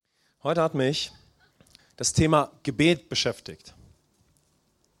Heute hat mich das Thema Gebet beschäftigt.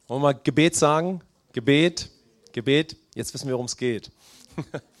 Wollen wir mal Gebet sagen? Gebet. Jetzt wissen wir, worum es geht.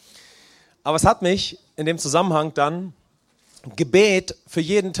 Aber es hat mich in dem Zusammenhang dann Gebet für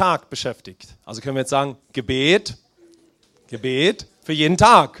jeden Tag beschäftigt. Also können wir jetzt sagen, Gebet für jeden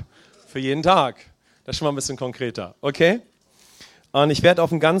Tag. Für jeden Tag. Das ist schon mal ein bisschen konkreter. Okay? Und ich werde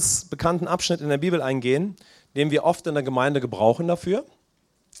auf einen ganz bekannten Abschnitt in der Bibel eingehen, den wir oft in der Gemeinde gebrauchen dafür.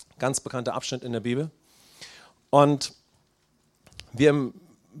 Ganz bekannter Abschnitt in der Bibel. Und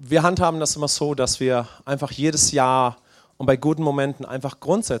wir handhaben das immer so, dass wir einfach jedes Jahr und bei guten Momenten einfach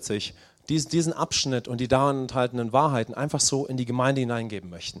grundsätzlich diesen Abschnitt und die darin enthaltenen Wahrheiten einfach so in die Gemeinde hineingeben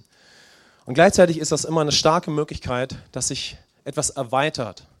möchten. Und gleichzeitig ist das immer eine starke Möglichkeit, dass sich etwas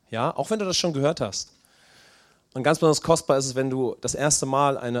erweitert, ja, auch wenn du das schon gehört hast. Und ganz besonders kostbar ist es, wenn du das erste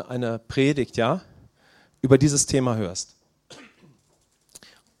Mal eine Predigt, ja, über dieses Thema hörst.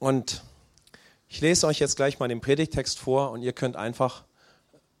 Und ich lese euch jetzt gleich mal den Predigttext vor und ihr könnt einfach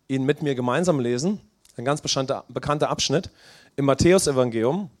ihn mit mir gemeinsam lesen. Ein ganz bekannter Abschnitt im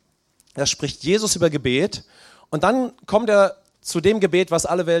Matthäus-Evangelium. Da spricht Jesus über Gebet und dann kommt er zu dem Gebet, was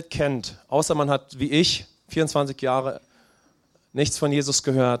alle Welt kennt. Außer man hat, wie ich, 24 Jahre nichts von Jesus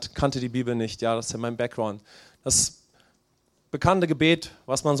gehört, kannte die Bibel nicht. Ja, das ist ja mein Background. Das bekannte Gebet,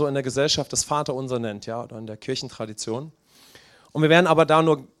 was man so in der Gesellschaft das Vaterunser nennt, ja, oder in der Kirchentradition. Und wir werden aber da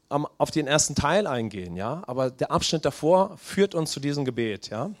nur auf den ersten Teil eingehen, ja. Aber der Abschnitt davor führt uns zu diesem Gebet,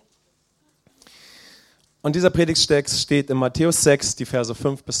 ja. Und dieser Predigttext steht in Matthäus 6, die Verse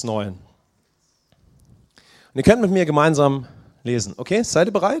 5 bis 9. Und ihr könnt mit mir gemeinsam lesen, okay? Seid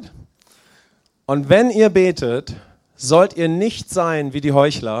ihr bereit? Und wenn ihr betet, sollt ihr nicht sein wie die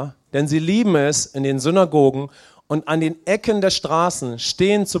Heuchler, denn sie lieben es, in den Synagogen und an den Ecken der Straßen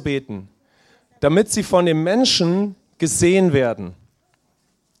stehen zu beten, damit sie von den Menschen gesehen werden.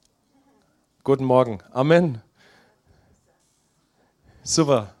 Guten Morgen. Amen.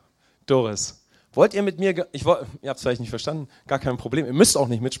 Super, Doris. Wollt ihr mit mir, ihr habt es vielleicht nicht verstanden, gar kein Problem, ihr müsst auch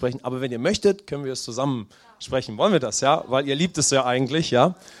nicht mitsprechen, aber wenn ihr möchtet, können wir es zusammen sprechen. Wollen wir das, ja? Weil ihr liebt es ja eigentlich,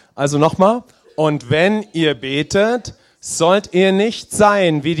 ja? Also nochmal. Und wenn ihr betet, sollt ihr nicht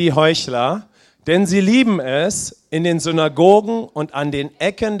sein wie die Heuchler, denn sie lieben es, in den Synagogen und an den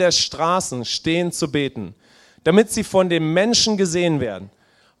Ecken der Straßen stehen zu beten, damit sie von den Menschen gesehen werden.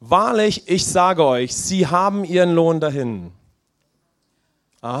 Wahrlich, ich sage euch, sie haben ihren Lohn dahin.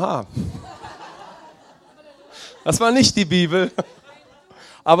 Aha. Das war nicht die Bibel,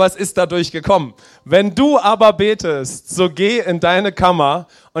 aber es ist dadurch gekommen. Wenn du aber betest, so geh in deine Kammer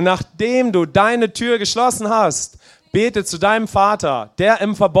und nachdem du deine Tür geschlossen hast, bete zu deinem Vater, der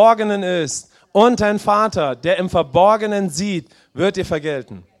im Verborgenen ist, und dein Vater, der im Verborgenen sieht, wird dir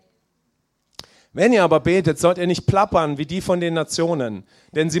vergelten. Wenn ihr aber betet, sollt ihr nicht plappern wie die von den Nationen,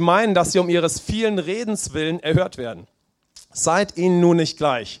 denn sie meinen, dass sie um ihres vielen Redens willen erhört werden. Seid ihnen nun nicht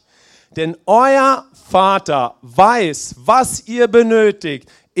gleich, denn euer Vater weiß, was ihr benötigt,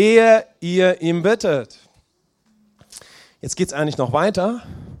 ehe ihr ihm bittet. Jetzt geht es eigentlich noch weiter.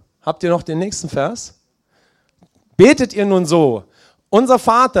 Habt ihr noch den nächsten Vers? Betet ihr nun so: Unser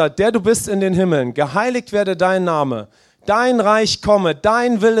Vater, der du bist in den Himmeln, geheiligt werde dein Name. Dein Reich komme,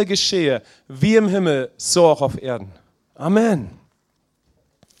 dein Wille geschehe, wie im Himmel, so auch auf Erden. Amen.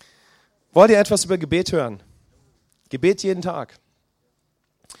 Wollt ihr etwas über Gebet hören? Gebet jeden Tag.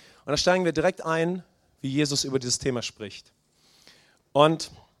 Und da steigen wir direkt ein, wie Jesus über dieses Thema spricht. Und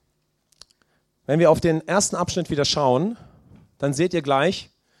wenn wir auf den ersten Abschnitt wieder schauen, dann seht ihr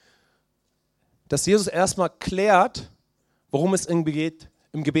gleich, dass Jesus erstmal klärt, worum es im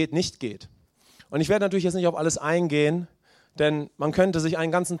Gebet nicht geht. Und ich werde natürlich jetzt nicht auf alles eingehen, denn man könnte sich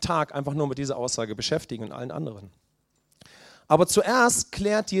einen ganzen Tag einfach nur mit dieser Aussage beschäftigen und allen anderen. Aber zuerst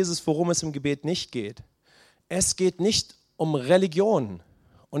klärt Jesus, worum es im Gebet nicht geht. Es geht nicht um Religion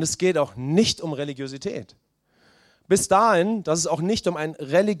und es geht auch nicht um Religiosität. Bis dahin, dass es auch nicht um ein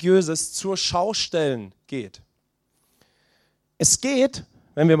religiöses Zur-Schau-Stellen geht. Es geht,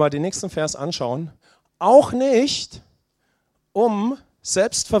 wenn wir mal den nächsten Vers anschauen, auch nicht um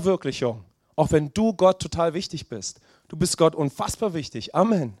Selbstverwirklichung. Auch wenn du Gott total wichtig bist. Du bist Gott unfassbar wichtig.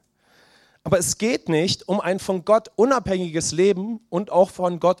 Amen. Aber es geht nicht um ein von Gott unabhängiges Leben und auch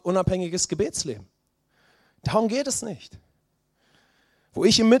von Gott unabhängiges Gebetsleben. Darum geht es nicht. Wo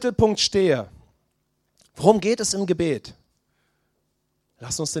ich im Mittelpunkt stehe, worum geht es im Gebet?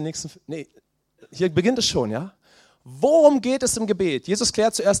 Lass uns den nächsten... Nee, hier beginnt es schon, ja? Worum geht es im Gebet? Jesus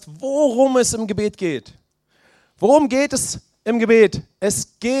klärt zuerst, worum es im Gebet geht. Worum geht es im Gebet?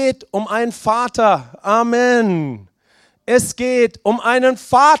 Es geht um einen Vater. Amen. Es geht um einen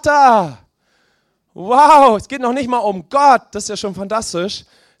Vater. Wow, es geht noch nicht mal um Gott, das ist ja schon fantastisch,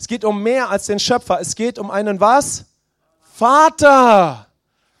 Es geht um mehr als den Schöpfer. Es geht um einen was? Vater.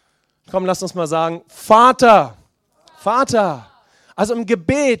 Komm, lass uns mal sagen, Vater. Vater. Also im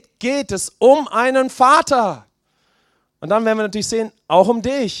Gebet geht es um einen Vater. Und dann werden wir natürlich sehen, auch um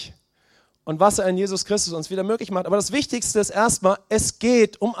dich. Und was er in Jesus Christus uns wieder möglich macht. Aber das Wichtigste ist erstmal, es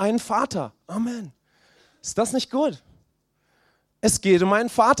geht um einen Vater. Amen. Ist das nicht gut? Es geht um einen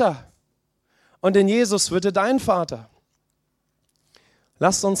Vater. Und in Jesus wird er dein Vater.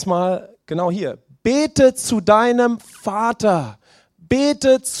 Lasst uns mal genau hier. Bete zu deinem Vater.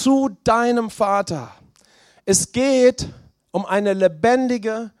 Bete zu deinem Vater. Es geht um eine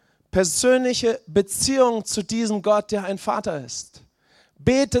lebendige, persönliche Beziehung zu diesem Gott, der ein Vater ist.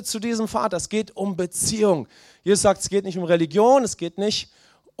 Bete zu diesem Vater. Es geht um Beziehung. Jesus sagt, es geht nicht um Religion, es geht nicht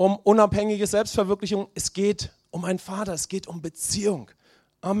um unabhängige Selbstverwirklichung. Es geht um einen Vater, es geht um Beziehung.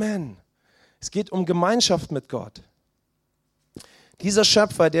 Amen. Es geht um Gemeinschaft mit Gott. Dieser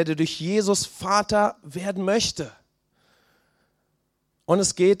Schöpfer, der durch Jesus Vater werden möchte. Und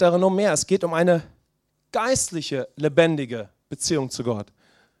es geht darin um mehr. Es geht um eine geistliche, lebendige Beziehung zu Gott.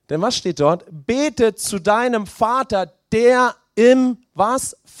 Denn was steht dort? Bete zu deinem Vater, der im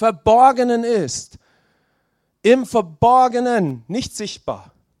was? Verborgenen ist. Im Verborgenen, nicht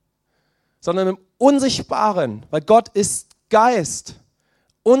sichtbar, sondern im Unsichtbaren, weil Gott ist Geist,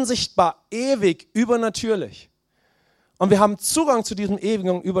 unsichtbar, ewig, übernatürlich. Und wir haben Zugang zu diesem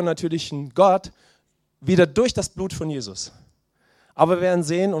ewigen, übernatürlichen Gott wieder durch das Blut von Jesus. Aber wir werden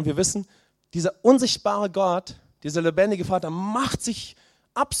sehen und wir wissen, dieser unsichtbare Gott, dieser lebendige Vater macht sich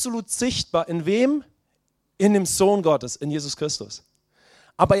absolut sichtbar. In wem? In dem Sohn Gottes, in Jesus Christus.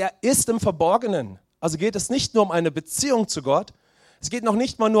 Aber er ist im Verborgenen. Also geht es nicht nur um eine Beziehung zu Gott, es geht noch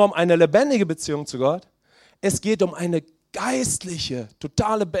nicht mal nur um eine lebendige Beziehung zu Gott, es geht um eine geistliche,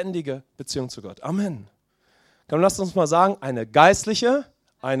 total lebendige Beziehung zu Gott. Amen. Dann lasst uns mal sagen, eine geistliche,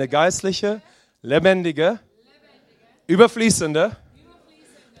 lebendige, überfließende,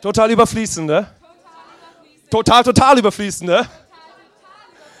 total überfließende, total überfließende,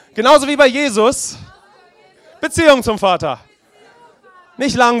 genauso wie bei Jesus, Beziehung zum Vater.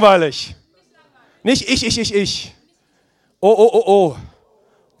 Nicht langweilig. Nicht ich. Oh.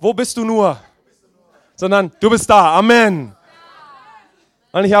 Wo bist du nur? Sondern du bist da. Amen.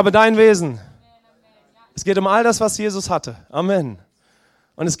 Und ich habe dein Wesen. Es geht um all das, was Jesus hatte. Amen.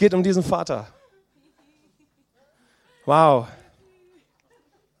 Und es geht um diesen Vater. Wow.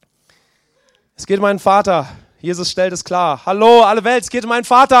 Es geht um einen Vater. Jesus stellt es klar. Hallo, alle Welt, es geht um einen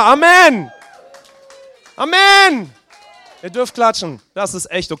Vater. Amen. Amen. Ihr dürft klatschen. Das ist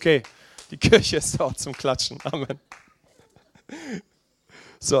echt okay. Die Kirche ist auch zum Klatschen. Amen.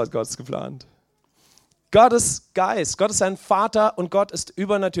 So hat Gott es geplant. Gott ist Geist. Gott ist ein Vater und Gott ist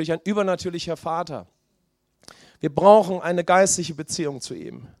übernatürlich, ein übernatürlicher Vater. Wir brauchen eine geistliche Beziehung zu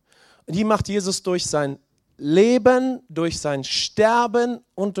ihm. Und die macht Jesus durch sein Leben, durch sein Sterben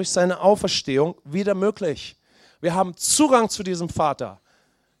und durch seine Auferstehung wieder möglich. Wir haben Zugang zu diesem Vater,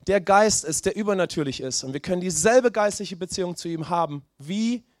 der Geist ist, der übernatürlich ist. Und wir können dieselbe geistliche Beziehung zu ihm haben,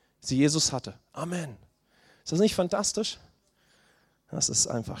 wie sie Jesus hatte. Amen. Ist das nicht fantastisch? Das ist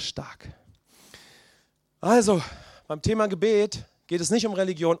einfach stark. Also, beim Thema Gebet geht es nicht um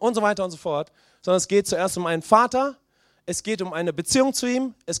Religion und so weiter und so fort, sondern es geht zuerst um einen Vater, es geht um eine Beziehung zu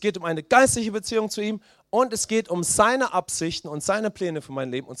ihm, es geht um eine geistliche Beziehung zu ihm und es geht um seine Absichten und seine Pläne für mein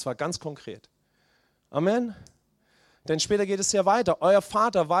Leben und zwar ganz konkret. Amen. Denn später geht es ja weiter. Euer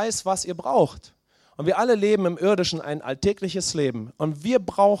Vater weiß, was ihr braucht. Und wir alle leben im Irdischen ein alltägliches Leben. Und wir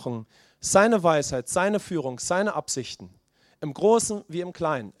brauchen seine Weisheit, seine Führung, seine Absichten. Im Großen wie im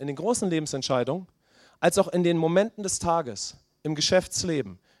Kleinen. In den großen Lebensentscheidungen, als auch in den Momenten des Tages. Im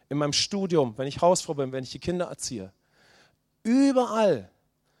Geschäftsleben, in meinem Studium, wenn ich Hausfrau bin, wenn ich die Kinder erziehe. Überall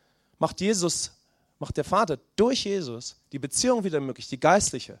macht der Vater durch Jesus die Beziehung wieder möglich, die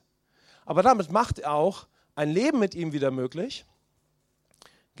geistliche. Aber damit macht er auch ein Leben mit ihm wieder möglich,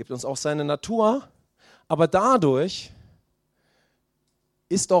 gibt uns auch seine Natur, aber dadurch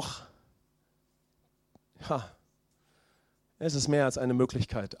ist doch, es ist mehr als eine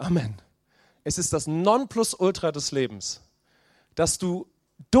Möglichkeit. Amen. Es ist das Nonplusultra des Lebens, dass du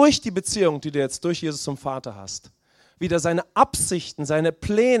durch die Beziehung, die du jetzt durch Jesus zum Vater hast, wieder seine Absichten, seine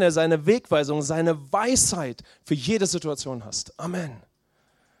Pläne, seine Wegweisung, seine Weisheit für jede Situation hast. Amen.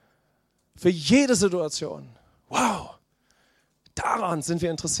 Für jede Situation. Wow. Daran sind wir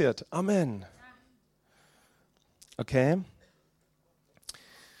interessiert. Amen. Okay.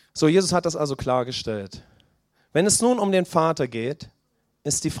 So, Jesus hat das also klargestellt. Wenn es nun um den Vater geht,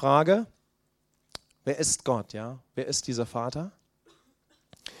 ist die Frage, wer ist Gott? Ja? Wer ist dieser Vater?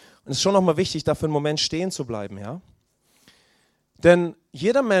 Und es ist schon nochmal wichtig, da für einen Moment stehen zu bleiben. Ja? Denn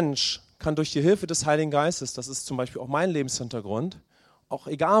jeder Mensch kann durch die Hilfe des Heiligen Geistes, das ist zum Beispiel auch mein Lebenshintergrund, auch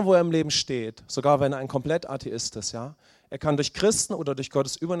egal wo er im Leben steht, sogar wenn er ein komplett Atheist ist, ja, er kann durch Christen oder durch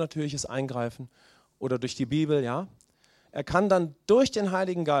Gottes übernatürliches Eingreifen oder durch die Bibel, ja, er kann dann durch den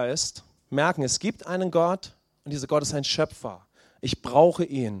Heiligen Geist merken, es gibt einen Gott und dieser Gott ist ein Schöpfer. Ich brauche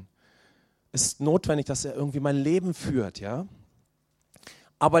ihn. Es ist notwendig, dass er irgendwie mein Leben führt, ja.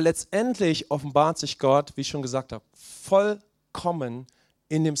 Aber letztendlich offenbart sich Gott, wie ich schon gesagt habe, vollkommen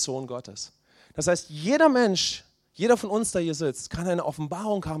in dem Sohn Gottes. Das heißt, jeder Mensch, jeder von uns, der hier sitzt, kann eine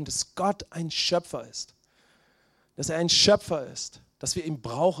Offenbarung haben, dass Gott ein Schöpfer ist. Dass er ein Schöpfer ist, dass wir ihn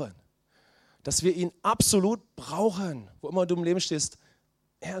brauchen. Dass wir ihn absolut brauchen. Wo immer du im Leben stehst,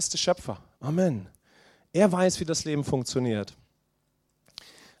 er ist der Schöpfer. Amen. Er weiß, wie das Leben funktioniert.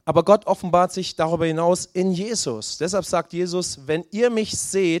 Aber Gott offenbart sich darüber hinaus in Jesus. Deshalb sagt Jesus, wenn ihr mich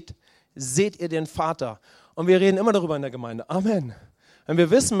seht, seht ihr den Vater. Und wir reden immer darüber in der Gemeinde. Amen. Wenn wir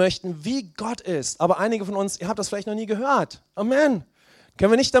wissen möchten, wie Gott ist. Aber einige von uns, ihr habt das vielleicht noch nie gehört. Amen.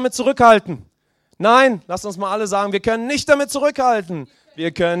 Können wir nicht damit zurückhalten? Nein, lasst uns mal alle sagen, wir können nicht damit zurückhalten.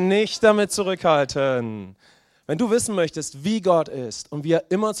 Wir können nicht damit zurückhalten. Wenn du wissen möchtest, wie Gott ist und wie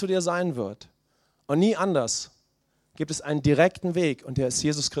er immer zu dir sein wird und nie anders, gibt es einen direkten Weg und der ist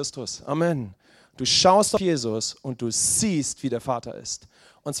Jesus Christus. Amen. Du schaust auf Jesus und du siehst, wie der Vater ist.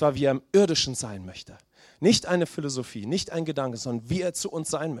 Und zwar, wie er im Irdischen sein möchte. Nicht eine Philosophie, nicht ein Gedanke, sondern wie er zu uns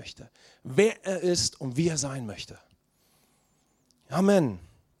sein möchte. Wer er ist und wie er sein möchte. Amen.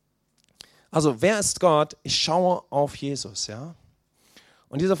 Also, wer ist Gott? Ich schaue auf Jesus, ja.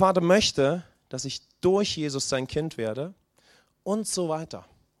 Und dieser Vater möchte, dass ich durch Jesus sein Kind werde und so weiter.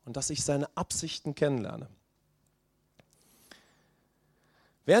 Und dass ich seine Absichten kennenlerne.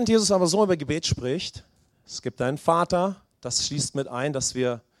 Während Jesus aber so über Gebet spricht, es gibt einen Vater, das schließt mit ein, dass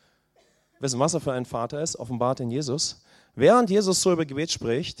wir wissen, was er für ein Vater ist, offenbart in Jesus. Während Jesus so über Gebet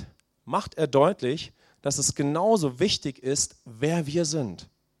spricht, macht er deutlich, dass es genauso wichtig ist, wer wir sind.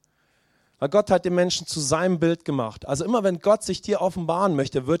 Weil Gott hat den Menschen zu seinem Bild gemacht. Also immer wenn Gott sich dir offenbaren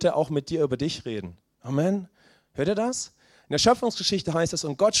möchte, wird er auch mit dir über dich reden. Amen. Hört ihr das? In der Schöpfungsgeschichte heißt es,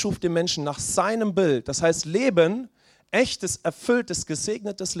 und Gott schuf den Menschen nach seinem Bild. Das heißt, Leben, echtes, erfülltes,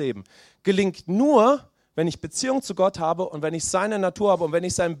 gesegnetes Leben, gelingt nur, wenn ich Beziehung zu Gott habe und wenn ich seine Natur habe und wenn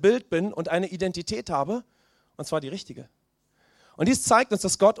ich sein Bild bin und eine Identität habe, und zwar die richtige. Und dies zeigt uns,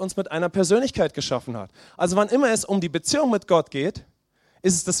 dass Gott uns mit einer Persönlichkeit geschaffen hat. Also wann immer es um die Beziehung mit Gott geht,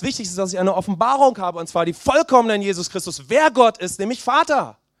 ist es das Wichtigste, dass ich eine Offenbarung habe, und zwar die vollkommene in Jesus Christus, wer Gott ist, nämlich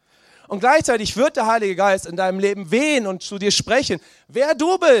Vater. Und gleichzeitig wird der Heilige Geist in deinem Leben wehen und zu dir sprechen, wer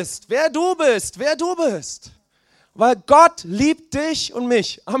du bist, wer du bist, wer du bist. Weil Gott liebt dich und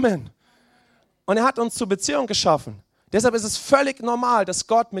mich. Amen. Und er hat uns zur Beziehung geschaffen. Deshalb ist es völlig normal, dass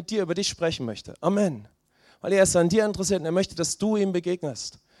Gott mit dir über dich sprechen möchte. Amen. Weil er ist an dir interessiert und er möchte, dass du ihm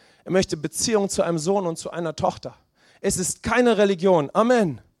begegnest. Er möchte Beziehung zu einem Sohn und zu einer Tochter. Es ist keine Religion.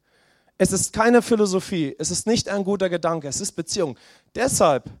 Amen. Es ist keine Philosophie. Es ist nicht ein guter Gedanke. Es ist Beziehung.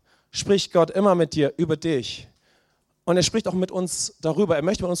 Deshalb spricht Gott immer mit dir über dich. Und er spricht auch mit uns darüber. Er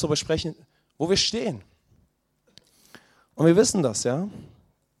möchte mit uns darüber sprechen, wo wir stehen. Und wir wissen das, ja,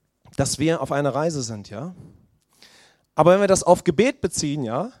 dass wir auf einer Reise sind, ja. Aber wenn wir das auf Gebet beziehen,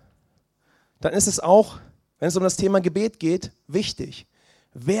 ja, dann ist es auch, wenn es um das Thema Gebet geht, wichtig.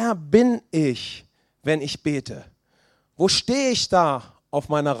 Wer bin ich, wenn ich bete? Wo stehe ich da auf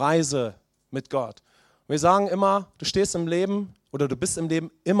meiner Reise mit Gott? Wir sagen immer, du stehst im Leben oder du bist im Leben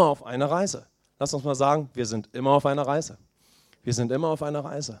immer auf einer Reise. Lass uns mal sagen, wir sind immer auf einer Reise. Wir sind immer auf einer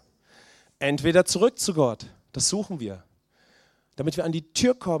Reise. Entweder zurück zu Gott, das suchen wir, damit wir an die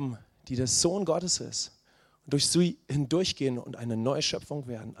Tür kommen, die der Sohn Gottes ist, und durch sie hindurchgehen und eine neue Schöpfung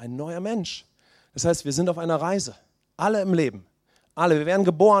werden, ein neuer Mensch. Das heißt, wir sind auf einer Reise, alle im Leben, alle. Wir werden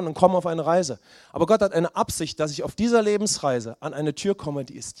geboren und kommen auf eine Reise. Aber Gott hat eine Absicht, dass ich auf dieser Lebensreise an eine Tür komme,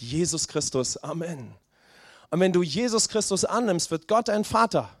 die ist Jesus Christus. Amen. Und wenn du Jesus Christus annimmst, wird Gott dein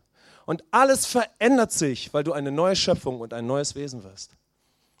Vater. Und alles verändert sich, weil du eine neue Schöpfung und ein neues Wesen wirst.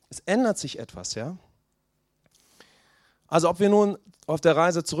 Es ändert sich etwas, ja. Also ob wir nun auf der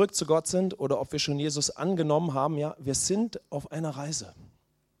Reise zurück zu Gott sind oder ob wir schon Jesus angenommen haben, ja, wir sind auf einer Reise.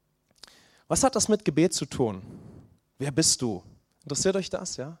 Was hat das mit Gebet zu tun? Wer bist du? Interessiert euch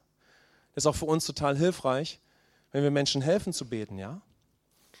das, ja? Das ist auch für uns total hilfreich, wenn wir Menschen helfen zu beten, ja?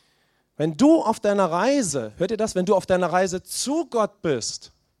 Wenn du auf deiner Reise, hört ihr das? Wenn du auf deiner Reise zu Gott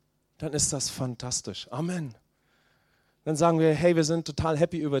bist, dann ist das fantastisch. Amen. Dann sagen wir, hey, wir sind total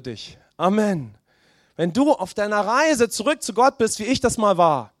happy über dich. Amen. Wenn du auf deiner Reise zurück zu Gott bist, wie ich das mal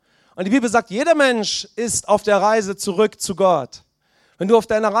war, und die Bibel sagt, jeder Mensch ist auf der Reise zurück zu Gott. Wenn du auf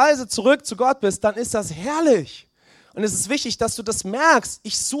deiner Reise zurück zu Gott bist, dann ist das herrlich. Und es ist wichtig, dass du das merkst.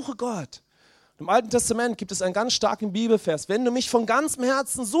 Ich suche Gott. Im Alten Testament gibt es einen ganz starken Bibelvers. Wenn du mich von ganzem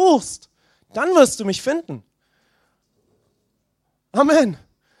Herzen suchst, dann wirst du mich finden. Amen.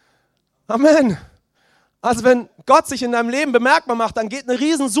 Amen. Also wenn Gott sich in deinem Leben bemerkbar macht, dann geht eine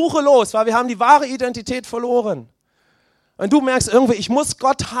Riesensuche los, weil wir haben die wahre Identität verloren. Wenn du merkst irgendwie, ich muss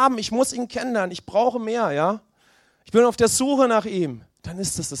Gott haben, ich muss ihn kennenlernen, ich brauche mehr, ja? Ich bin auf der Suche nach ihm, dann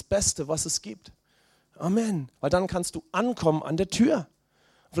ist das das Beste, was es gibt. Amen. Weil dann kannst du ankommen an der Tür.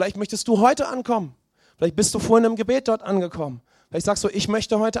 Vielleicht möchtest du heute ankommen. Vielleicht bist du vorhin im Gebet dort angekommen. Vielleicht sagst du, ich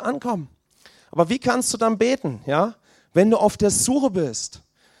möchte heute ankommen. Aber wie kannst du dann beten, ja? Wenn du auf der Suche bist?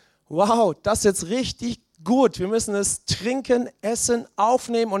 Wow, das ist jetzt richtig gut. Wir müssen es trinken, essen,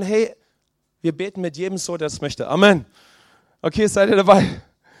 aufnehmen und hey, wir beten mit jedem so, der es möchte. Amen. Okay, seid ihr dabei?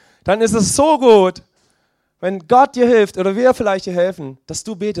 Dann ist es so gut, wenn Gott dir hilft oder wir vielleicht dir helfen, dass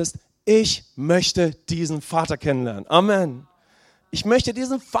du betest, ich möchte diesen Vater kennenlernen. Amen. Ich möchte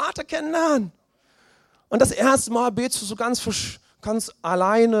diesen Vater kennenlernen. Und das erste Mal betest du so ganz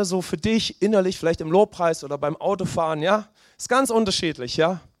alleine, so für dich, innerlich, vielleicht im Lobpreis oder beim Autofahren, ja. Ist ganz unterschiedlich,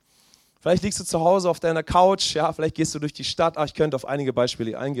 ja. Vielleicht liegst du zu Hause auf deiner Couch, ja, vielleicht gehst du durch die Stadt, ich könnte auf einige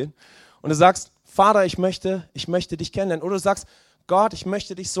Beispiele eingehen. Und du sagst, Vater, ich möchte dich kennenlernen. Oder du sagst, Gott, ich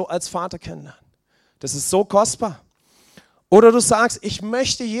möchte dich so als Vater kennenlernen. Das ist so kostbar. Oder du sagst, ich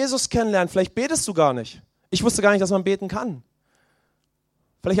möchte Jesus kennenlernen. Vielleicht betest du gar nicht. Ich wusste gar nicht, dass man beten kann.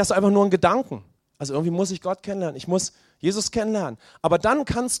 Vielleicht hast du einfach nur einen Gedanken. Also irgendwie muss ich Gott kennenlernen. Ich muss Jesus kennenlernen. Aber dann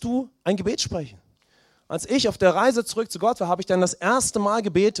kannst du ein Gebet sprechen. Als ich auf der Reise zurück zu Gott war, habe ich dann das erste Mal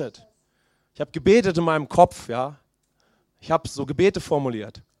gebetet. Ich habe gebetet in meinem Kopf, ja. Ich habe so Gebete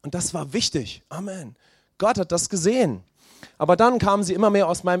formuliert. Und das war wichtig. Amen. Gott hat das gesehen. Aber dann kamen sie immer mehr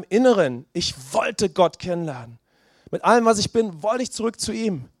aus meinem Inneren. Ich wollte Gott kennenlernen. Mit allem, was ich bin, wollte ich zurück zu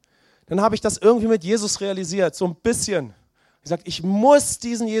ihm. Dann habe ich das irgendwie mit Jesus realisiert, so ein bisschen. Ich sagte, ich muss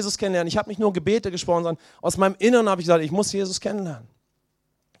diesen Jesus kennenlernen. Ich habe nicht nur Gebete gesprochen, sondern aus meinem Inneren habe ich gesagt, ich muss Jesus kennenlernen.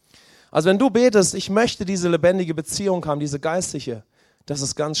 Also wenn du betest, ich möchte diese lebendige Beziehung haben, diese geistliche, das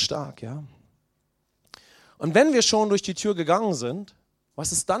ist ganz stark, ja. Und wenn wir schon durch die Tür gegangen sind,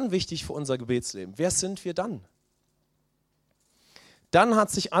 was ist dann wichtig für unser Gebetsleben? Wer sind wir dann? Dann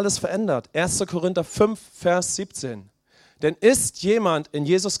hat sich alles verändert. 1. Korinther 5, Vers 17. Denn ist jemand in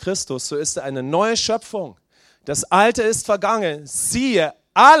Jesus Christus, so ist er eine neue Schöpfung. Das Alte ist vergangen. Siehe,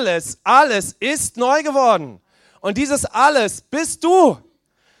 alles ist neu geworden. Und dieses alles bist du.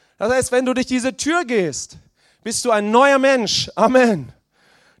 Das heißt, wenn du durch diese Tür gehst, bist du ein neuer Mensch. Amen.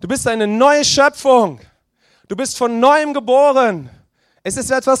 Du bist eine neue Schöpfung. Du bist von Neuem geboren. Es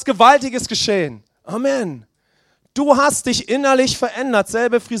ist etwas Gewaltiges geschehen. Amen. Du hast dich innerlich verändert,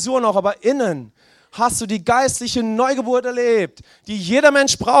 selbe Frisur noch, aber innen hast du die geistliche Neugeburt erlebt, die jeder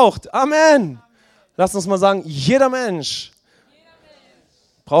Mensch braucht. Amen. Lass uns mal sagen, jeder Mensch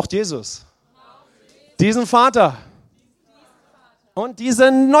braucht Jesus. Diesen Vater. Und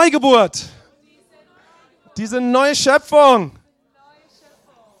diese Neugeburt. Diese neue Schöpfung.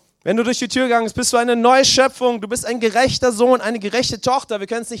 Wenn du durch die Tür gegangen bist, bist du eine neue Schöpfung. Du bist ein gerechter Sohn, eine gerechte Tochter. Wir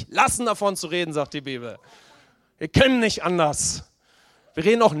können es nicht lassen, davon zu reden, sagt die Bibel. Wir können nicht anders. Wir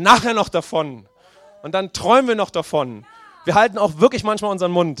reden auch nachher noch davon. Und dann träumen wir noch davon. Wir halten auch wirklich manchmal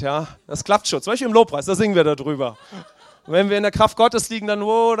unseren Mund. Ja? Das klappt schon. Zum Beispiel im Lobpreis, da singen wir darüber. Und wenn wir in der Kraft Gottes liegen, dann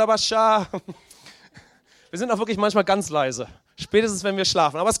Wir sind auch wirklich manchmal ganz leise. Spätestens, wenn wir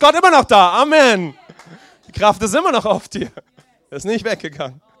schlafen. Aber ist Gott immer noch da. Amen. Die Kraft ist immer noch auf dir. Ist nicht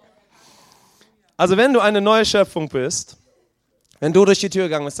weggegangen. Also wenn du eine neue Schöpfung bist, wenn du durch die Tür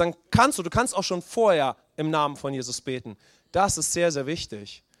gegangen bist, dann kannst du auch schon vorher im Namen von Jesus beten. Das ist sehr, sehr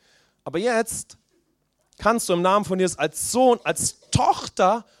wichtig. Aber jetzt kannst du im Namen von Jesus als Sohn, als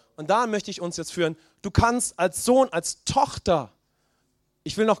Tochter, und da möchte ich uns jetzt führen, du kannst als Sohn, als Tochter,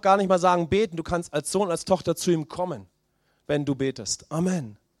 ich will noch gar nicht mal sagen beten, du kannst als Sohn, als Tochter zu ihm kommen, wenn du betest.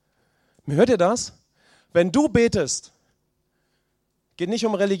 Amen. Hört ihr das? Wenn du betest, geht nicht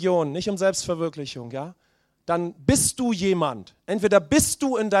um Religion, nicht um Selbstverwirklichung, ja? Dann bist du jemand. Entweder bist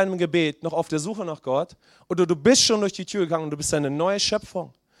du in deinem Gebet noch auf der Suche nach Gott oder du bist schon durch die Tür gegangen und du bist eine neue Schöpfung.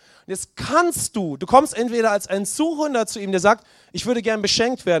 Und jetzt kannst du kommst entweder als ein Suchender zu ihm, der sagt, ich würde gern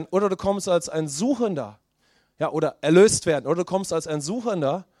beschenkt werden, oder du kommst als ein Suchender, ja, oder erlöst werden, oder du kommst als ein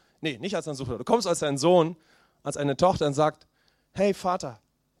Suchender, nee, nicht als ein Suchender, du kommst als ein Sohn, als eine Tochter und sagt, hey Vater,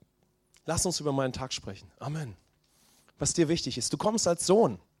 lass uns über meinen Tag sprechen. Amen. Was dir wichtig ist. Du kommst als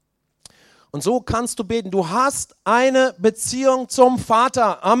Sohn. Und so kannst du beten. Du hast eine Beziehung zum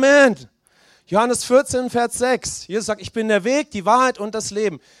Vater. Amen. Johannes 14, Vers 6. Jesus sagt, ich bin der Weg, die Wahrheit und das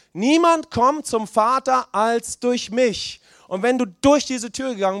Leben. Niemand kommt zum Vater als durch mich. Und wenn du durch diese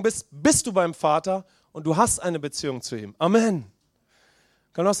Tür gegangen bist, bist du beim Vater und du hast eine Beziehung zu ihm. Amen.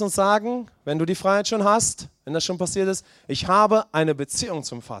 Kannst du uns sagen, wenn du die Freiheit schon hast, wenn das schon passiert ist, ich habe eine Beziehung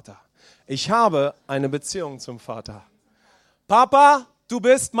zum Vater. Ich habe eine Beziehung zum Vater. Papa, du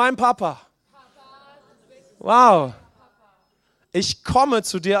bist mein Papa. Wow. Ich komme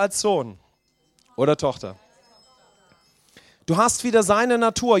zu dir als Sohn oder Tochter. Du hast wieder seine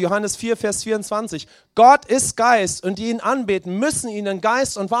Natur, Johannes 4, Vers 24. Gott ist Geist und die ihn anbeten, müssen ihn in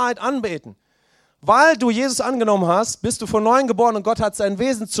Geist und Wahrheit anbeten. Weil du Jesus angenommen hast, bist du von neuem geboren und Gott hat sein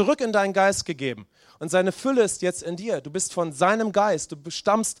Wesen zurück in deinen Geist gegeben. Und seine Fülle ist jetzt in dir. Du bist von seinem Geist, du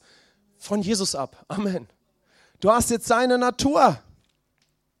stammst von Jesus ab. Amen. Du hast jetzt seine Natur.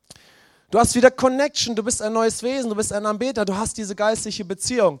 Du hast wieder Connection, du bist ein neues Wesen, du bist ein Anbeter, du hast diese geistliche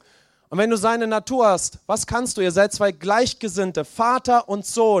Beziehung. Und wenn du seine Natur hast, was kannst du? Ihr seid zwei Gleichgesinnte, Vater und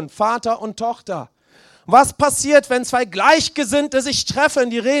Sohn, Vater und Tochter. Was passiert, wenn zwei Gleichgesinnte sich treffen?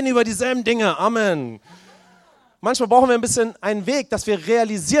 Die reden über dieselben Dinge. Amen. Manchmal brauchen wir ein bisschen einen Weg, dass wir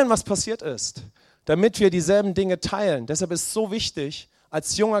realisieren, was passiert ist, damit wir dieselben Dinge teilen. Deshalb ist es so wichtig,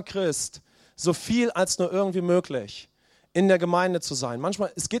 als junger Christ, so viel als nur irgendwie möglich, in der Gemeinde zu sein.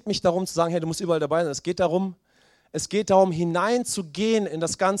 Manchmal, es geht nicht darum zu sagen, hey, du musst überall dabei sein. Es geht darum, hineinzugehen in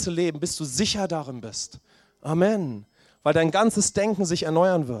das ganze Leben, bis du sicher darin bist. Amen. Weil dein ganzes Denken sich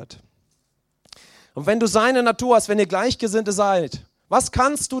erneuern wird. Und wenn du seine Natur hast, wenn ihr Gleichgesinnte seid, was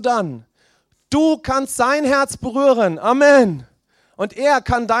kannst du dann? Du kannst sein Herz berühren. Amen. Und er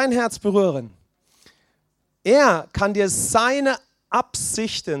kann dein Herz berühren. Er kann dir seine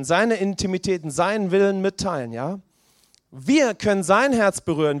Absichten, seine Intimitäten, seinen Willen mitteilen. Ja? Wir können sein Herz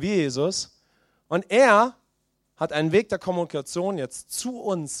berühren wie Jesus. Und er hat einen Weg der Kommunikation jetzt zu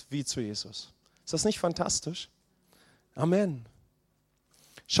uns wie zu Jesus. Ist das nicht fantastisch? Amen.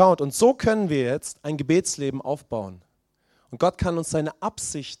 Schaut, und so können wir jetzt ein Gebetsleben aufbauen. Und Gott kann uns seine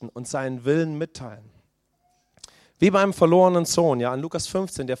Absichten und seinen Willen mitteilen. Wie beim verlorenen Sohn, ja, in Lukas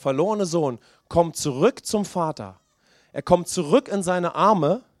 15, der verlorene Sohn kommt zurück zum Vater. Er kommt zurück in seine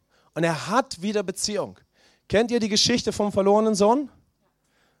Arme und er hat wieder Beziehung. Kennt ihr die Geschichte vom verlorenen Sohn?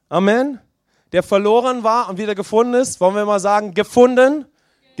 Amen. Der verloren war und wieder gefunden ist. Wollen wir mal sagen, gefunden?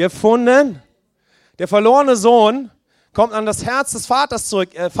 Gefunden. Der verlorene Sohn kommt an das Herz des Vaters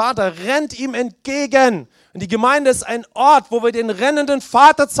zurück. Der Vater rennt ihm entgegen. Und die Gemeinde ist ein Ort, wo wir den rennenden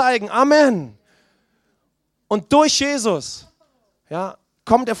Vater zeigen. Amen. Und durch Jesus, ja,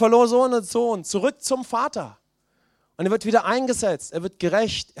 kommt der verlorene Sohn zurück zum Vater. Und er wird wieder eingesetzt. Er wird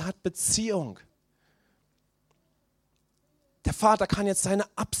gerecht. Er hat Beziehung. Der Vater kann jetzt seine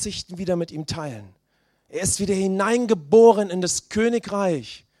Absichten wieder mit ihm teilen. Er ist wieder hineingeboren in das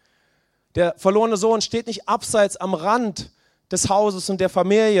Königreich. Der verlorene Sohn steht nicht abseits am Rand des Hauses und der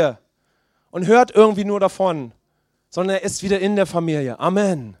Familie und hört irgendwie nur davon, sondern er ist wieder in der Familie.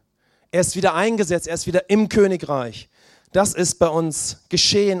 Amen. Er ist wieder eingesetzt, er ist wieder im Königreich. Das ist bei uns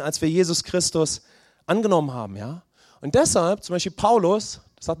geschehen, als wir Jesus Christus angenommen haben. Ja? Und deshalb, zum Beispiel Paulus,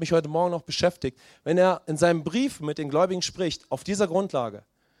 das hat mich heute Morgen noch beschäftigt, wenn er in seinem Brief mit den Gläubigen spricht, auf dieser Grundlage,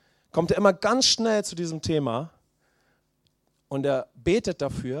 kommt er immer ganz schnell zu diesem Thema und er betet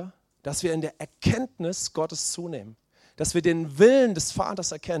dafür, dass wir in der Erkenntnis Gottes zunehmen, dass wir den Willen des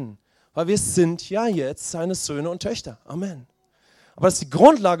Vaters erkennen, weil wir sind ja jetzt seine Söhne und Töchter. Amen. Aber das ist die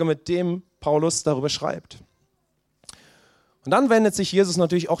Grundlage, mit dem Paulus darüber schreibt. Und dann wendet sich Jesus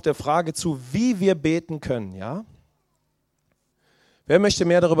natürlich auch der Frage zu, wie wir beten können, ja? Wer möchte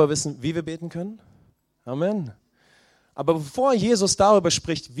mehr darüber wissen, wie wir beten können? Amen. Aber bevor Jesus darüber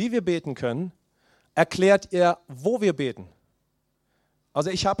spricht, wie wir beten können, erklärt er, wo wir beten. Also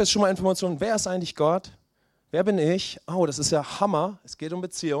ich habe jetzt schon mal Informationen, wer ist eigentlich Gott? Wer bin ich? Oh, das ist ja Hammer, es geht um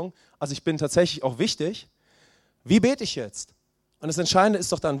Beziehung. Also ich bin tatsächlich auch wichtig. Wie bete ich jetzt? Und das Entscheidende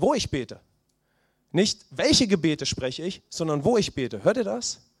ist doch dann, wo ich bete. Nicht, welche Gebete spreche ich, sondern wo ich bete. Hört ihr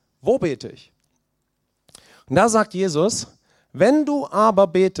das? Wo bete ich? Und da sagt Jesus, wenn du aber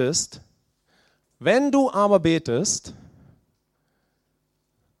betest,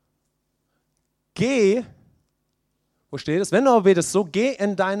 geh, wo steht es? Wenn du aber betest, so geh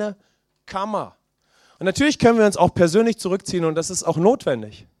in deine Kammer. Und natürlich können wir uns auch persönlich zurückziehen und das ist auch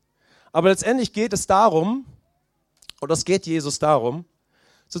notwendig. Aber letztendlich geht es darum, oder es geht Jesus darum,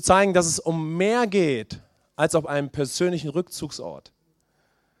 zu zeigen, dass es um mehr geht, als auf einem persönlichen Rückzugsort.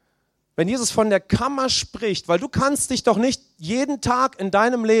 Wenn Jesus von der Kammer spricht, weil du kannst dich doch nicht jeden Tag in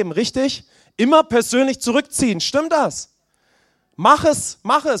deinem Leben, richtig, immer persönlich zurückziehen. Stimmt das? Mach es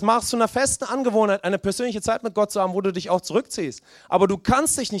zu einer festen Angewohnheit, eine persönliche Zeit mit Gott zu haben, wo du dich auch zurückziehst. Aber du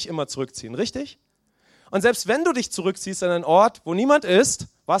kannst dich nicht immer zurückziehen, richtig? Und selbst wenn du dich zurückziehst an einen Ort, wo niemand ist,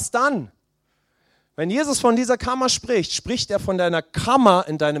 was dann? Wenn Jesus von dieser Kammer spricht, spricht er von deiner Kammer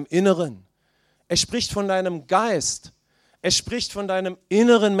in deinem Inneren. Er spricht von deinem Geist. Er spricht von deinem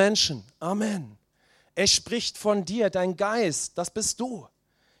inneren Menschen. Amen. Er spricht von dir, dein Geist, das bist du.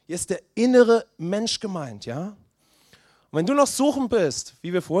 Hier ist der innere Mensch gemeint, ja. Und wenn du noch suchen bist,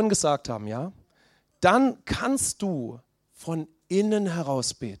 wie wir vorhin gesagt haben, ja, dann kannst du von innen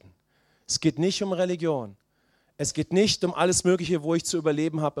heraus beten. Es geht nicht um Religion. Es geht nicht um alles Mögliche, wo ich zu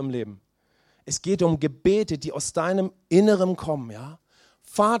überleben habe im Leben. Es geht um Gebete, die aus deinem Inneren kommen, ja.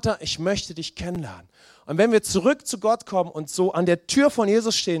 Vater, ich möchte dich kennenlernen. Und wenn wir zurück zu Gott kommen und so an der Tür von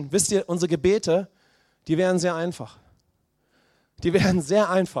Jesus stehen, wisst ihr, unsere Gebete, die wären sehr einfach. Die wären sehr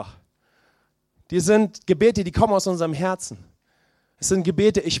einfach. Die sind Gebete, die kommen aus unserem Herzen. Es sind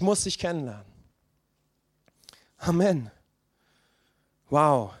Gebete, ich muss dich kennenlernen. Amen.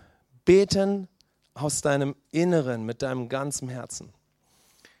 Wow. Beten aus deinem Inneren, mit deinem ganzen Herzen.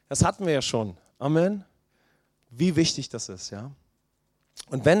 Das hatten wir ja schon. Amen. Wie wichtig das ist, ja.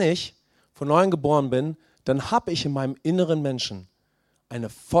 Und wenn ich von neuem geboren bin, dann habe ich in meinem inneren Menschen eine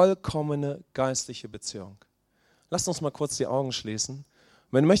vollkommene geistliche Beziehung. Lass uns mal kurz die Augen schließen. Und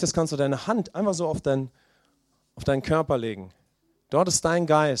wenn du möchtest, kannst du deine Hand einfach so auf deinen Körper legen. Dort ist dein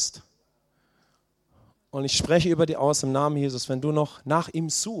Geist. Und ich spreche über dir aus im Namen Jesus, wenn du noch nach ihm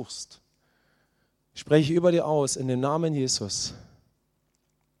suchst, spreche ich über dir aus in dem Namen Jesus,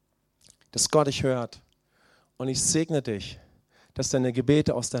 dass Gott dich hört. Und ich segne dich, dass deine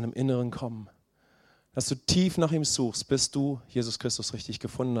Gebete aus deinem Inneren kommen. Dass du tief nach ihm suchst, bis du Jesus Christus richtig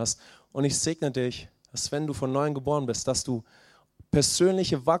gefunden hast. Und ich segne dich, dass wenn du von neuem geboren bist, dass du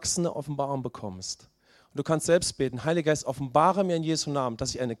persönliche, wachsende Offenbarung bekommst. Und du kannst selbst beten, Heiliger Geist, offenbare mir in Jesu Namen,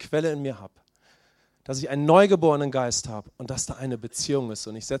 dass ich eine Quelle in mir habe. Dass ich einen neugeborenen Geist habe und dass da eine Beziehung ist.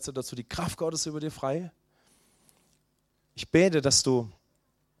 Und ich setze dazu die Kraft Gottes über dir frei. Ich bete, dass du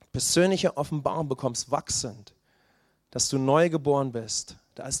persönliche Offenbarung bekommst, wachsend. Dass du neu geboren bist.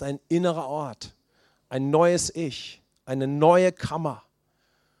 Da ist ein innerer Ort, ein neues Ich, eine neue Kammer.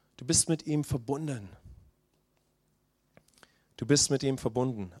 Du bist mit ihm verbunden. Du bist mit ihm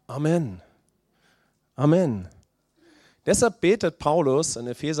verbunden. Amen. Amen. Deshalb betet Paulus in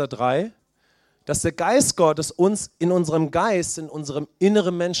Epheser 3, dass der Geist Gottes uns in unserem Geist, in unserem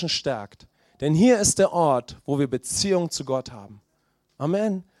inneren Menschen stärkt. Denn hier ist der Ort, wo wir Beziehung zu Gott haben.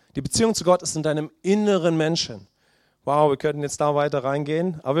 Amen. Die Beziehung zu Gott ist in deinem inneren Menschen. Wow, wir könnten jetzt da weiter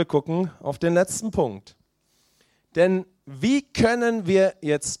reingehen, aber wir gucken auf den letzten Punkt. Denn wie können wir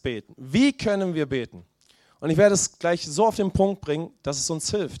jetzt beten? Wie können wir beten? Und ich werde es gleich so auf den Punkt bringen, dass es uns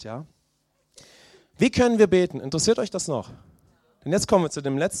hilft, ja? Wie können wir beten? Interessiert euch das noch? Denn jetzt kommen wir zu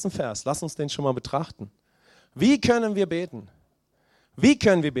dem letzten Vers. Lasst uns den schon mal betrachten. Wie können wir beten? Wie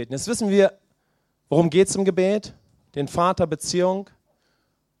können wir beten? Jetzt wissen wir, worum geht es im Gebet? Den Vater, Beziehung.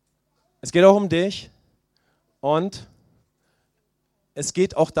 Es geht auch um dich. Und es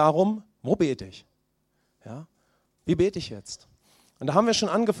geht auch darum, wo bete ich? Ja? Wie bete ich jetzt? Und da haben wir schon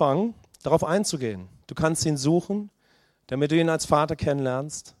angefangen, darauf einzugehen. Du kannst ihn suchen, damit du ihn als Vater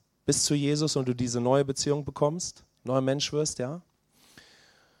kennenlernst, bis zu Jesus und du diese neue Beziehung bekommst, neuer Mensch wirst, ja.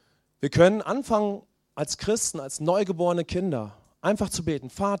 Wir können anfangen als Christen, als neugeborene Kinder, einfach zu beten.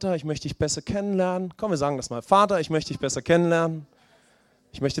 Vater, ich möchte dich besser kennenlernen. Komm, wir sagen das mal. Vater, ich möchte dich besser kennenlernen.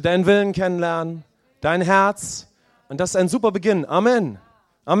 Ich möchte deinen Willen kennenlernen, dein Herz. Und das ist ein super Beginn. Amen.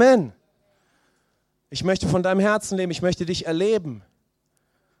 Amen. Ich möchte von deinem Herzen leben, ich möchte dich erleben.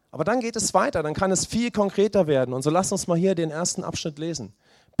 Aber dann geht es weiter, dann kann es viel konkreter werden. Und so lasst uns mal hier den ersten Abschnitt lesen.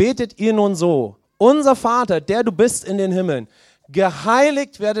 Betet ihr nun so, unser Vater, der du bist in den Himmeln,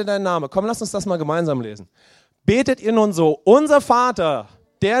 geheiligt werde dein Name. Komm, lass uns das mal gemeinsam lesen. Betet ihr nun so, unser Vater,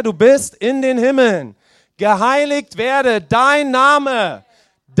 der du bist in den Himmeln, geheiligt werde dein Name,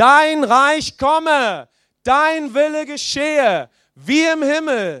 dein Reich komme, dein Wille geschehe, wie im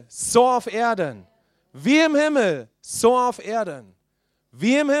Himmel, so auf Erden. Wie im Himmel, so auf Erden.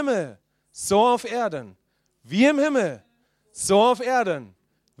 Wie im Himmel, so auf Erden. Wie im Himmel, so auf Erden.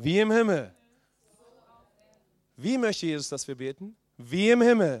 Wie im Himmel. Wie möchte Jesus, dass wir beten? Wie im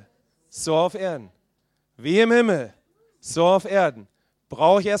Himmel, so auf Erden. Wie im Himmel, so auf Erden.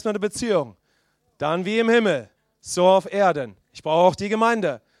 Brauche ich erstmal eine Beziehung. Dann wie im Himmel, so auf Erden. Ich brauche auch die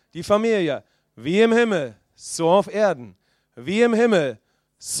Gemeinde, die Familie. Wie im Himmel, so auf Erden. Wie im Himmel,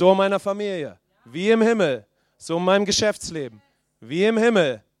 so meiner Familie. Wie im Himmel, so in meinem Geschäftsleben. Wie im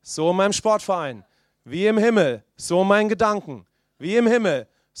Himmel, so in meinem Sportverein. Wie im Himmel, so in meinen Gedanken. Wie im Himmel,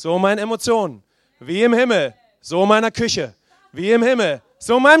 so in meinen Emotionen. Wie im Himmel, so in meiner Küche. Wie im Himmel,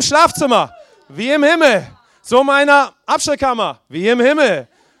 so in meinem Schlafzimmer. Wie im Himmel, so in meiner Abstellkammer. Wie im Himmel,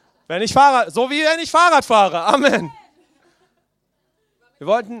 so wie wenn ich Fahrrad fahre. Amen. Wir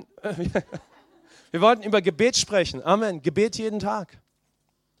wollten über Gebet sprechen. Amen. Gebet jeden Tag.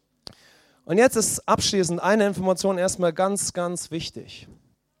 Und jetzt ist abschließend eine Information erstmal ganz, ganz wichtig.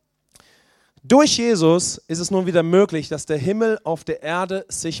 Durch Jesus ist es nun wieder möglich, dass der Himmel auf der Erde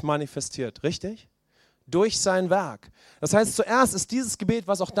sich manifestiert, richtig? Durch sein Werk. Das heißt, zuerst ist dieses Gebet,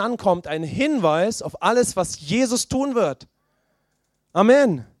 was auch dann kommt, ein Hinweis auf alles, was Jesus tun wird.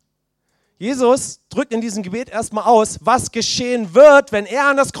 Amen. Jesus drückt in diesem Gebet erstmal aus, was geschehen wird, wenn er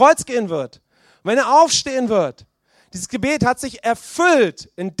an das Kreuz gehen wird, wenn er aufstehen wird. Dieses Gebet hat sich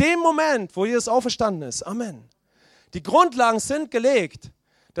erfüllt in dem Moment, wo Jesus auferstanden ist. Amen. Die Grundlagen sind gelegt,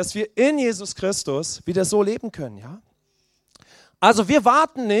 dass wir in Jesus Christus wieder so leben können. Ja? Also wir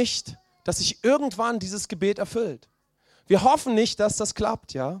warten nicht, dass sich irgendwann dieses Gebet erfüllt. Wir hoffen nicht, dass das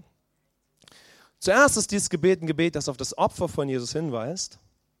klappt. Ja? Zuerst ist dieses Gebet ein Gebet, das auf das Opfer von Jesus hinweist,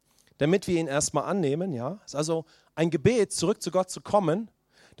 damit wir ihn erstmal annehmen. Ja? Es ist also ein Gebet, zurück zu Gott zu kommen,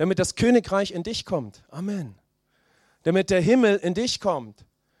 damit das Königreich in dich kommt. Amen. Damit der Himmel in dich kommt.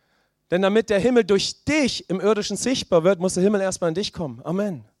 Denn damit der Himmel durch dich im Irdischen sichtbar wird, muss der Himmel erstmal in dich kommen.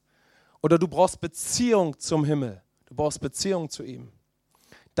 Amen. Oder du brauchst Beziehung zum Himmel. Du brauchst Beziehung zu ihm.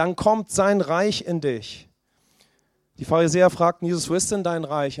 Dann kommt sein Reich in dich. Die Pharisäer fragten Jesus, wo ist denn dein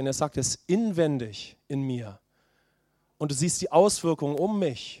Reich? Und er sagt, es ist inwendig in mir. Und du siehst die Auswirkungen um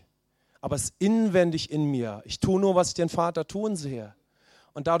mich. Aber es ist inwendig in mir. Ich tue nur, was ich den Vater tun sehe.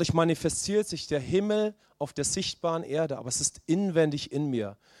 Und dadurch manifestiert sich der Himmel auf der sichtbaren Erde. Aber es ist inwendig in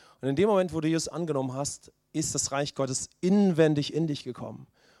mir. Und in dem Moment, wo du Jesus angenommen hast, ist das Reich Gottes inwendig in dich gekommen.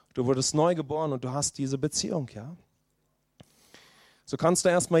 Du wurdest neu geboren und du hast diese Beziehung. Ja? So kannst du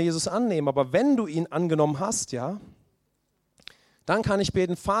erstmal Jesus annehmen. Aber wenn du ihn angenommen hast, ja, dann kann ich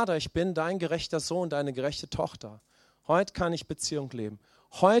beten, Vater, ich bin dein gerechter Sohn, deine gerechte Tochter. Heute kann ich Beziehung leben.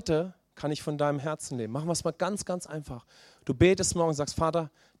 Heute kann ich von deinem Herzen leben. Machen wir es mal ganz, ganz einfach. Du betest morgen und sagst, Vater,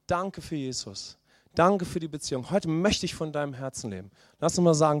 danke für Jesus. Danke für die Beziehung. Heute möchte ich von deinem Herzen leben. Lass uns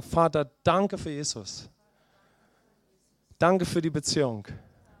mal sagen, Vater, danke für Jesus. Danke für die Beziehung.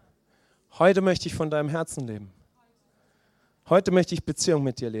 Heute möchte ich von deinem Herzen leben. Heute möchte ich Beziehung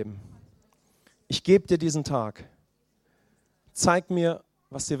mit dir leben. Ich gebe dir diesen Tag. Zeig mir,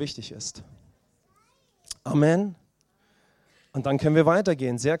 was dir wichtig ist. Amen. Und dann können wir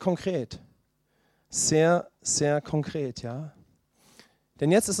weitergehen, sehr konkret. Sehr, sehr konkret, ja.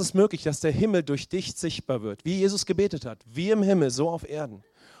 Denn jetzt ist es möglich, dass der Himmel durch dich sichtbar wird, wie Jesus gebetet hat, wie im Himmel, so auf Erden.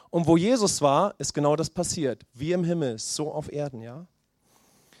 Und wo Jesus war, ist genau das passiert, wie im Himmel, so auf Erden, ja.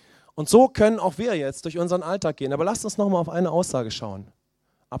 Und so können auch wir jetzt durch unseren Alltag gehen. Aber lasst uns nochmal auf eine Aussage schauen,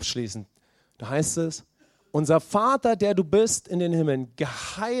 abschließend. Da heißt es, unser Vater, der du bist in den Himmeln,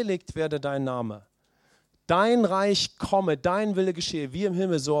 geheiligt werde dein Name. Dein Reich komme, dein Wille geschehe, wie im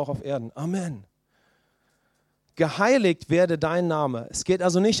Himmel, so auch auf Erden. Amen. Geheiligt werde dein Name. Es geht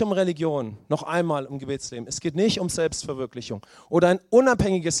also nicht um Religion, noch einmal um Gebetsleben. Es geht nicht um Selbstverwirklichung oder ein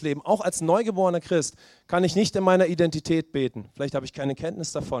unabhängiges Leben. Auch als neugeborener Christ kann ich nicht in meiner Identität beten. Vielleicht habe ich keine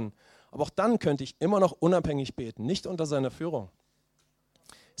Kenntnis davon. Aber auch dann könnte ich immer noch unabhängig beten, nicht unter seiner Führung.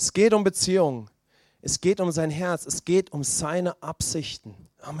 Es geht um Beziehungen. Es geht um sein Herz. Es geht um seine Absichten.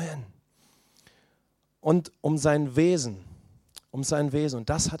 Amen. Und um sein Wesen. Um sein Wesen. Und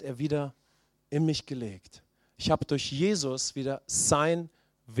das hat er wieder in mich gelegt. Ich habe durch Jesus wieder sein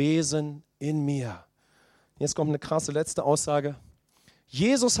Wesen in mir. Jetzt kommt eine krasse letzte Aussage.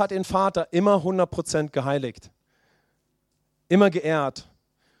 Jesus hat den Vater immer 100% geheiligt. Immer geehrt.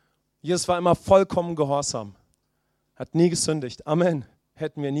 Jesus war immer vollkommen gehorsam. Hat nie gesündigt. Amen.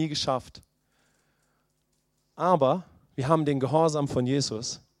 Hätten wir nie geschafft. Aber wir haben den Gehorsam von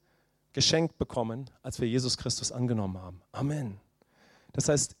Jesus geschenkt bekommen, als wir Jesus Christus angenommen haben. Amen. Das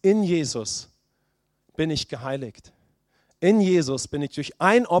heißt, in Jesus bin ich geheiligt. In Jesus bin ich durch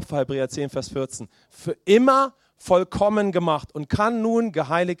ein Opfer, Hebräer 10, Vers 14, für immer vollkommen gemacht und kann nun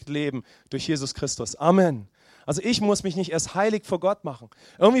geheiligt leben durch Jesus Christus. Amen. Also ich muss mich nicht erst heilig vor Gott machen,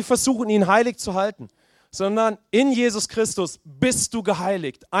 irgendwie versuchen, ihn heilig zu halten, sondern in Jesus Christus bist du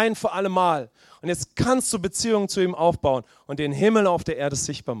geheiligt, ein für alle Mal. Und jetzt kannst du Beziehungen zu ihm aufbauen und den Himmel auf der Erde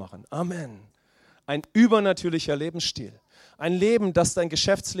sichtbar machen. Amen. Ein übernatürlicher Lebensstil. Ein Leben, das dein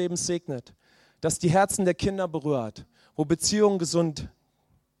Geschäftsleben segnet, das die Herzen der Kinder berührt, wo Beziehungen gesund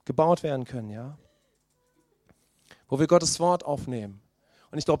gebaut werden können, ja? Wo wir Gottes Wort aufnehmen.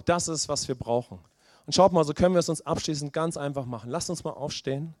 Und ich glaube, das ist, was wir brauchen. Und schaut mal, so können wir es uns abschließend ganz einfach machen. Lasst uns mal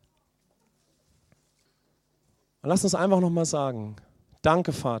aufstehen. Und lasst uns einfach nochmal sagen,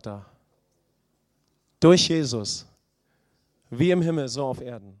 danke Vater, durch Jesus, wie im Himmel, so auf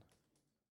Erden.